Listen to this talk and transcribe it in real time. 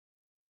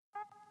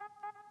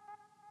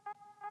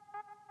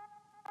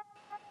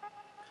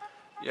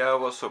Yeah,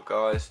 what's up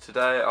guys?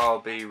 Today I'll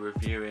be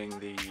reviewing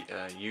the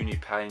Uni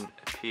Paint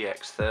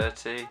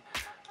PX30,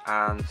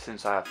 and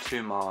since I have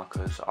two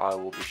markers I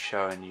will be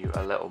showing you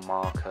a little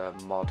marker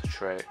mod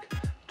trick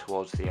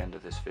towards the end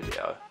of this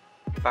video.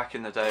 Back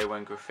in the day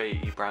when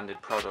graffiti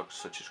branded products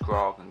such as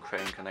grog and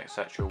crink and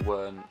etc.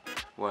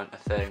 weren't a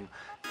thing,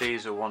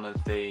 these are one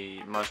of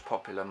the most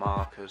popular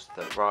markers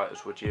that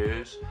writers would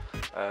use,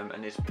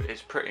 and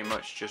it's pretty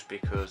much just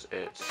because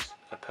it's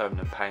a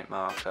permanent paint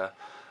marker.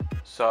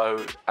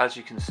 So as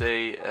you can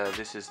see,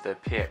 this is the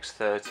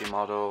PX30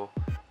 model,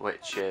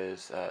 which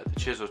is the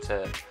chisel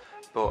tip,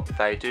 but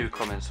they do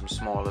come in some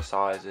smaller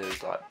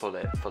sizes like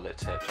bullet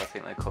tips. I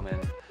think they come in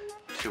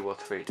 2 or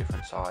 3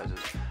 different sizes,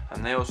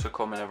 and they also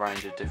come in a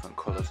range of different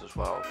colours as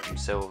well, from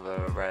silver,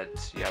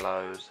 reds,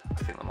 yellows, I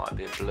think there might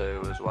be a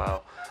blue as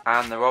well,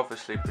 and they're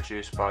obviously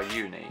produced by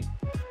Uni.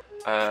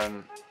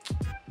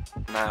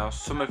 Now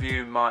some of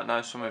you might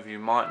know, some of you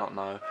might not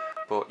know,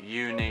 but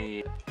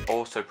Uni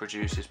also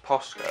produces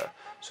Posca,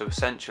 so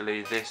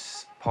essentially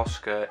this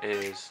Posca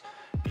is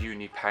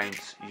Uni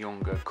Paint's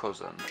younger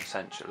cousin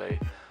essentially.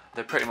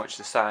 They're pretty much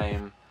the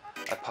same,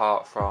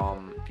 apart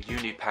from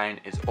Uni Paint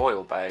is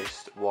oil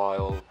based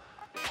while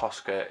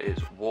Posca is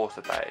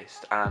water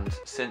based, and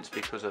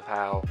because of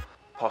how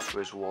Posca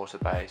is water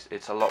based,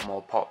 it's a lot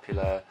more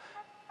popular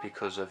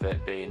because of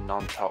it being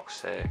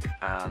non-toxic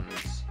and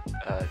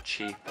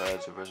cheaper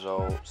as a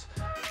result,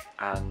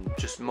 and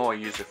just more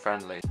user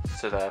friendly,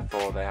 so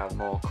therefore they have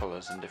more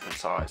colours and different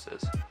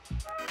sizes.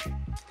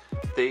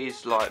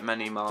 These, like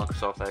many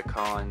markers of their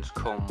kinds,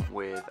 come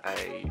with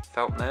a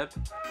felt nib,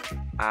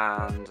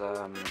 and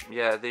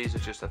yeah, these are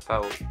just a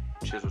felt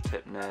chisel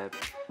tip nib.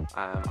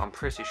 I'm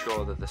pretty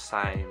sure they're the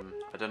same.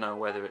 I don't know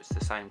whether it's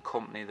the same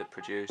company that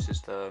produces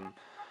them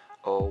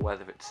or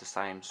whether it's the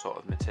same sort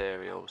of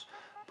materials,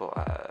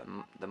 but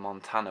the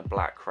Montana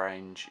Black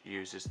range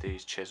uses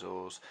these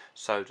chisels,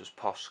 so does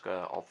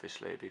Posca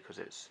obviously because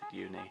it's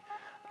Uni,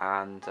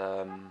 and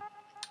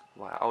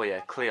well, oh yeah,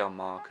 Cleon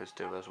markers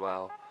do as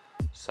well.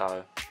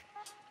 So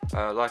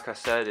like I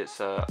said, it's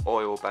a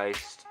oil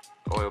based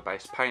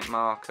paint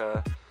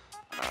marker,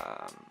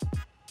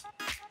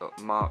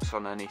 marks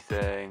on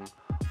anything,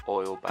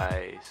 oil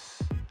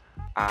base,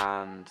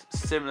 and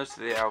similar to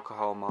the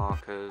alcohol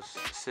markers,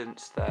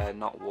 since they're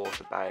not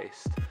water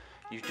based,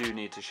 you do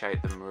need to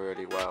shake them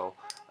really well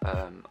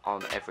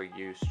on every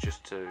use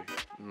just to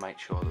make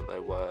sure that they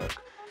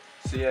work.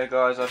 So yeah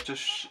guys, I've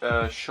just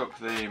shook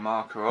the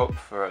marker up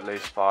for at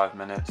least 5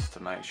 minutes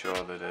to make sure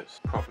that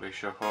it's properly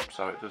shook up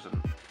so it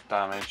doesn't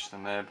damage the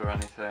nib or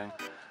anything.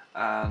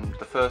 And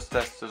the first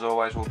test, as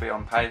always, will be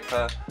on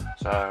paper,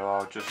 so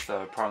I'll just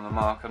prime the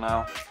marker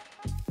now.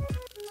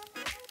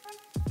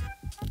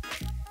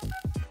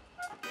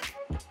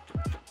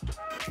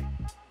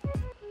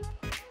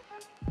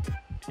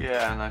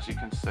 Yeah, and as you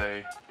can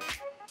see,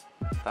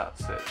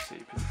 that's it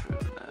seeping through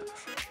the nib.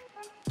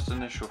 Just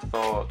initial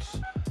thoughts,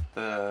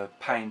 the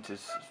paint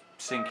is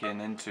sinking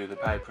into the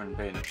paper and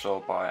being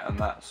absorbed by it, and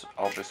that's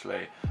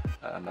obviously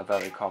a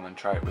very common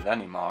trait with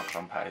any marker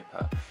on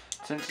paper.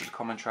 Since it's a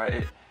common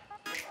trait,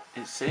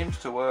 it seems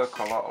to work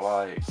a lot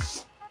like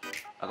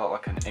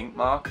an ink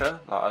marker,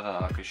 like, I don't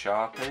know, like a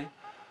Sharpie.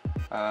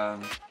 I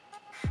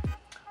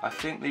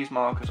think these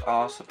markers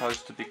are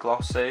supposed to be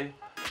glossy,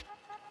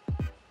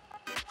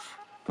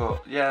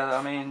 but yeah,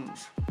 I mean,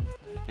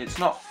 it's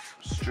not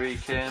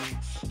streaking.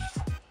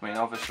 I mean,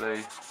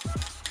 obviously,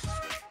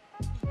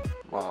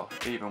 well,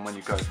 even when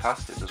you go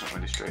past it doesn't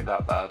really streak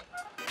that bad.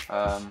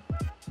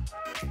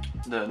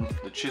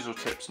 The chisel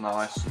tip's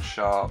nice and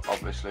sharp.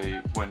 Obviously,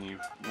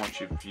 once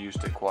you've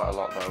used it quite a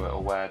lot though,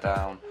 it'll wear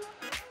down.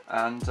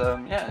 And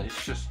yeah,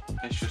 it's just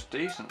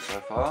decent so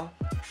far.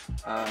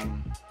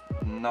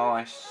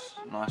 Nice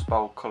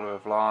bold colour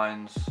of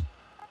lines.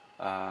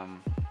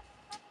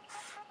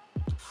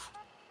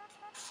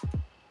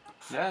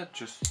 Yeah, it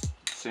just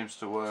seems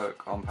to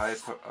work on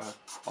paper.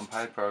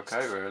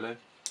 Okay, really.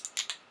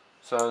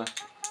 So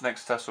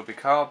next test will be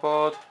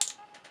cardboard.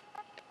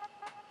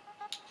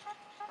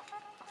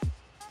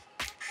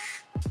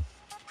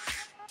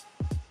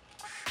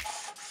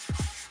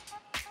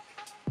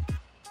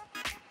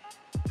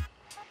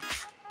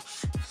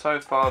 So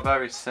far,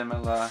 very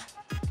similar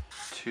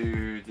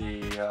to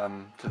the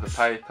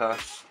paper.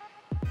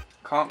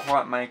 Can't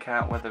quite make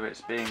out whether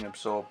it's being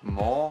absorbed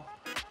more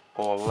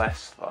or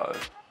less though.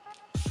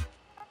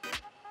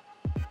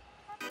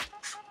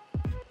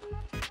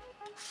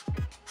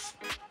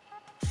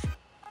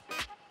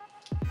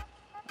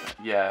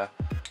 Yeah,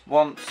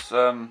 once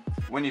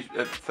when you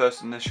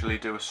first initially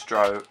do a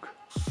stroke,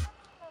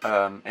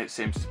 it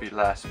seems to be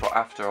less, but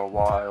after a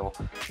while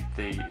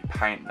the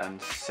paint then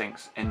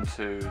sinks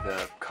into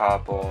the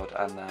cardboard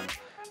and then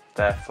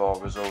therefore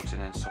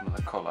resulting in some of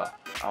the colour.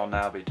 I'll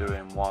now be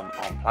doing one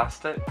on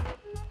plastic.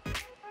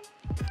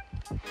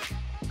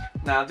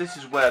 Now this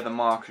is where the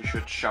marker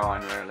should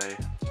shine really,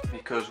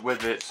 because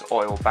with its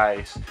oil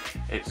base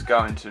it's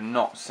going to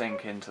not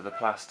sink into the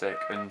plastic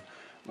and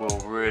we'll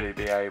really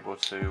be able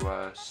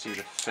to see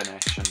the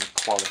finish and the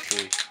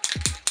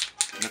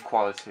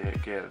quality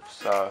it gives.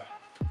 So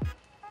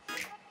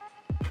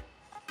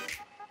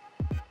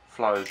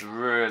flows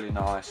really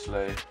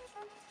nicely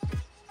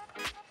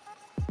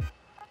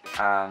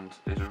and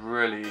is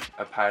really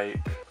opaque,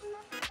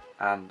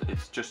 and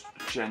it's just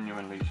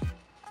genuinely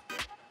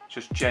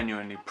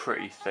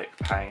pretty thick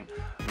paint.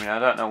 I mean, I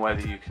don't know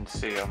whether you can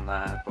see on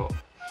there, but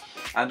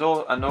and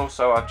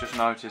also I've just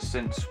noticed,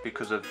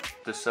 because of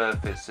the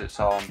surface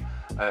it's on,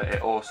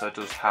 it also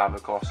does have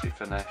a glossy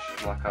finish,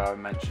 like I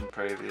mentioned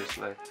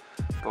previously.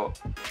 But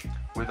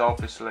with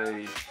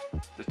obviously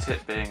the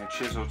tip being a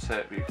chisel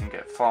tip, you can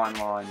get fine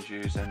lines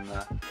using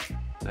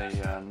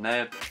the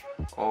nib,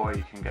 or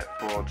you can get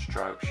broad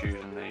strokes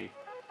using the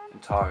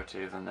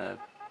entirety of the nib.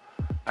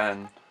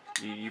 And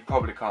you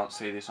probably can't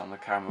see this on the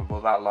camera,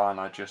 but that line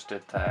I just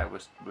did there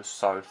was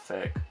so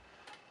thick,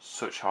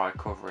 such high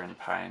covering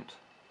paint.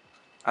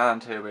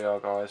 And here we are,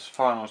 guys,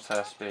 final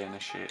test being a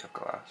sheet of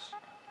glass.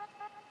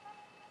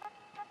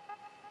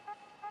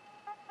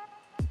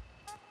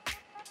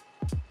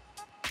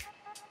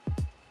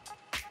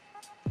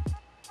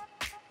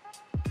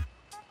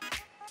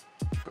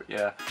 But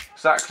yeah,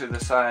 exactly the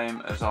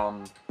same as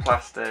on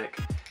plastic.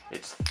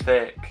 It's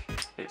thick,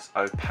 it's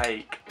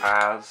opaque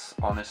as,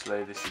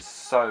 honestly, this is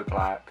so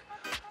black.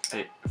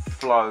 It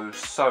flows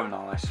so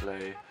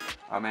nicely.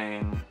 I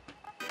mean,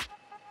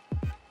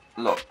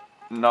 look,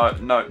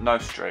 no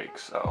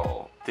streaks at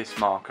all. This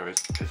marker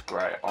is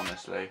great,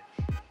 honestly.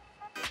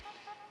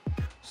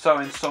 So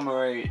in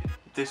summary,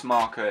 this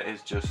marker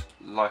is just,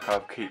 like I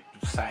keep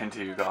saying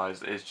to you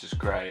guys, it's just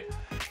great.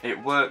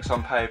 It works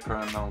on paper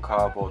and on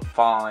cardboard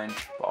fine,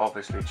 but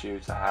obviously due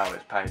to how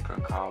it's paper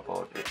and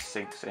cardboard, it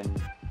sinks in,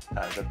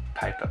 the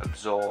paper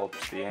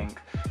absorbs the ink,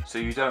 so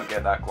you don't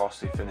get that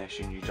glossy finish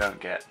and you don't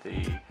get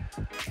the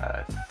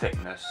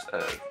thickness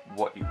of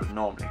what you would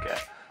normally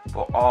get.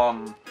 But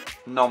on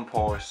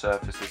non-porous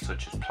surfaces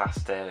such as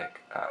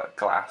plastic,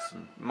 glass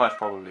and most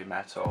probably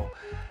metal,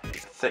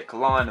 it's a thick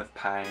line of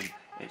paint,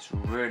 it's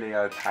really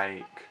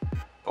opaque,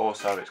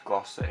 also it's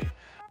glossy.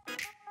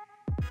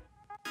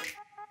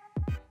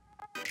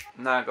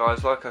 Now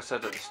guys, like I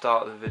said at the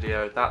start of the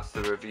video, that's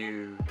the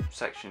review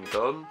section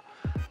done,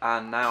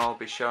 and now I'll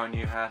be showing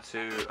you how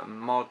to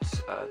mod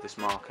this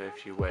marker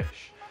if you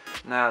wish.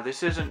 Now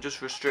this isn't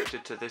just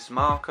restricted to this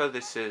marker,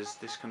 this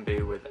can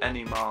be with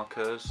any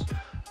markers.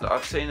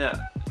 I've seen it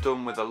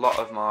done with a lot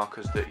of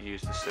markers that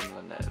use the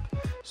similar nib.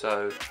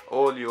 So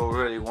all you're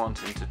really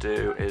wanting to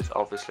do is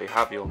obviously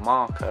have your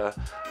marker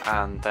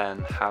and then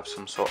have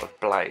some sort of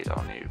blade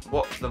on you.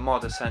 What the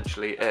mod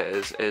essentially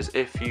is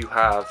if you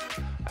have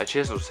a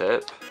chisel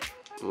tip,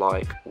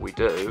 like we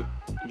do,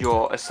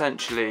 you're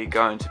essentially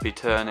going to be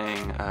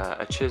turning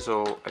a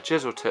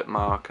chisel tip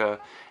marker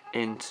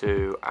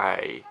into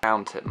a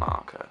round tip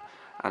marker.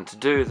 And to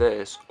do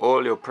this,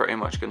 all you're pretty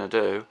much going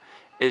to do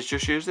is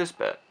just use this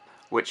bit,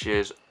 which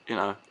is, you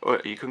know,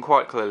 you can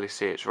quite clearly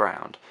see it's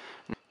round.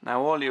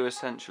 Now all you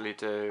essentially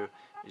do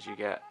is you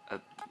get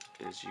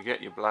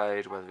your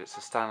blade, whether it's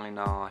a Stanley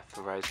knife,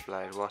 a razor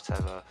blade,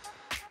 whatever,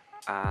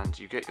 and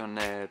you get your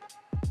nib,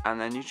 and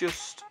then you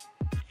just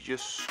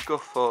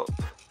scuff up,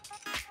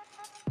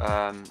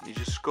 you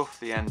just scuff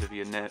the end of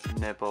your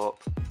nib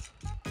up,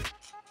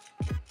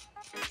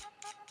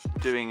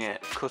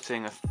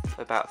 cutting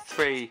about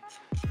 3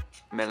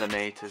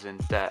 millimeters in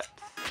depth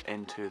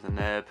into the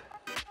nib.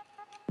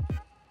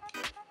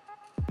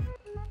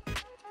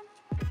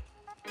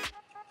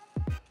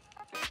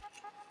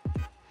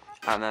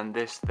 And then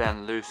this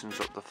loosens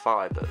up the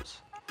fibres.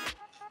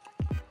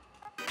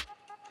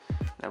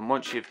 Then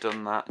once you've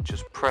done that,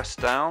 just press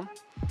down.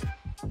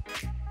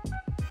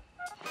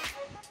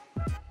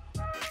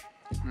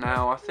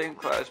 Now I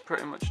think that is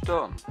pretty much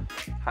done.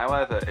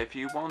 However, if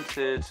you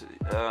wanted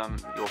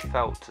your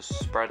felt to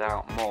spread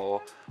out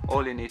more,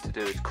 all you need to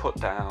do is cut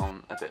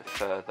down a bit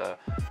further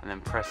and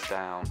then press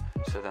down,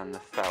 so then the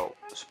felt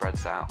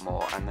spreads out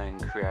more, and then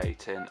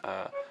creating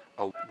a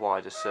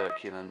wider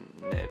circular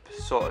nib,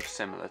 sort of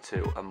similar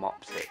to a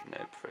mop tip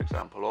nib, for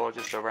example, or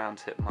just a round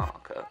tip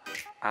marker,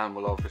 and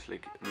will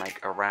obviously make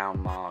a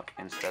round mark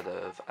instead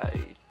of a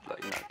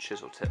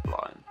chisel tip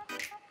line.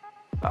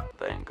 That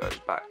then goes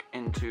back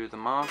into the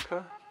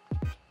marker.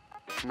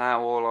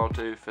 Now all I'll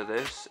do for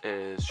this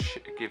is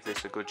give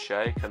this a good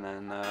shake, and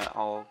then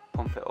I'll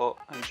pump it up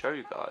and show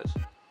you guys.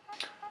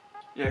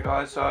 Yeah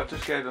guys, so I've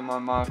just given my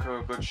marker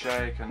a good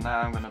shake, and now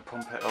I'm going to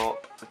pump it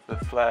up with the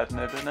flared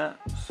nib in it.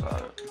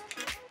 So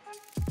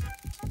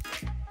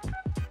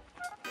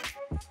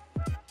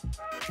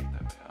there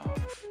we are.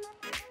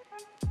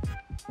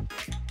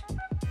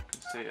 You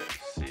can see it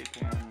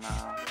seeping in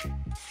now.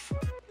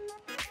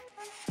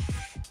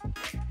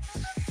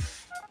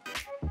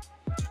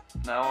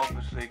 Now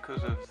obviously,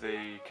 because of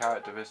the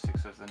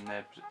characteristics of the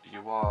nib,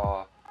 you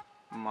are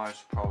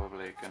most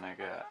probably going to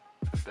get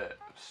a bit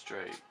of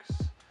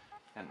streaks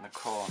in the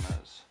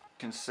corners. You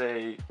can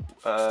see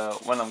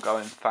when I'm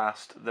going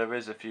fast there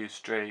is a few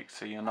streaks,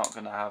 so you're not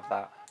going to have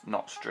that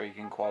not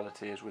streaking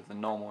quality as with the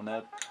normal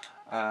nib.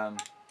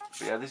 But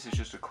yeah, this is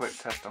just a quick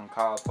test on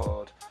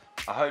cardboard.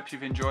 I hope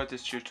you've enjoyed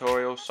this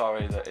tutorial.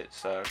 Sorry that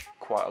it's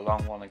quite a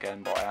long one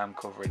again, but I am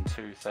covering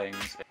two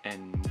things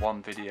in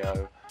one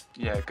video.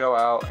 Yeah, go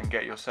out and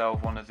get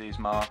yourself one of these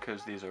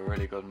markers. These are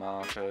really good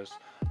markers.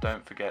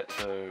 Don't forget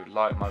to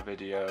like my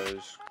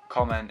videos,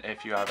 comment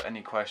if you have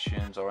any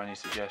questions or any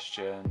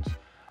suggestions,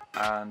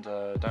 and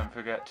don't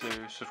forget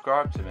to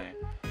subscribe to me.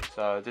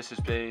 So this has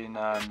been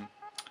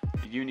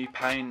Uni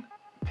Paint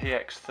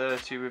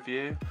PX30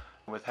 review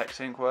with Hex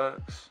Ink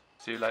Works.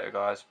 See you later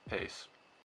guys, peace.